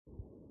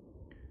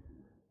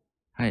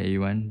Hi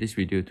everyone, this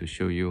video to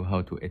show you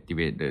how to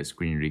activate the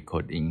screen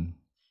recording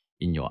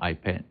in your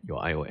iPad, your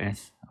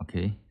iOS.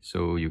 Okay,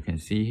 so you can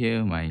see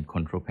here my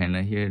control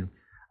panel here,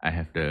 I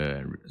have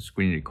the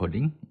screen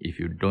recording. If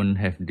you don't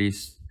have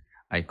this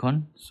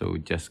icon, so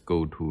just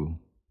go to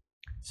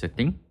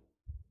setting.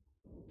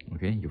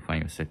 Okay, you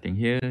find your setting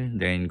here,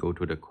 then go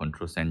to the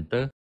control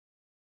center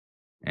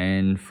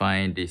and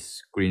find this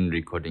screen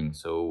recording.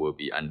 So will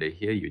be under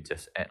here, you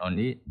just add on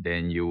it,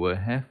 then you will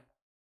have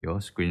your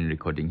screen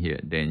recording here.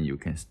 Then you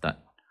can start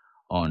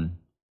on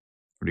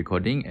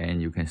recording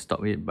and you can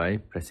stop it by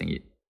pressing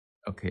it.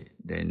 Okay,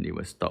 then it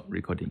will stop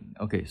recording.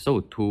 Okay, so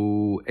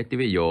to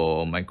activate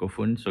your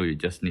microphone, so you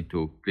just need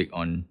to click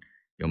on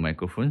your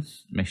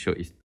microphones, make sure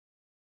it's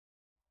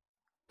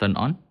turned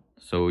on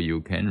so you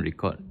can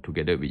record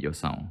together with your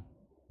sound.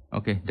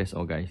 Okay, that's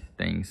all guys.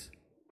 Thanks.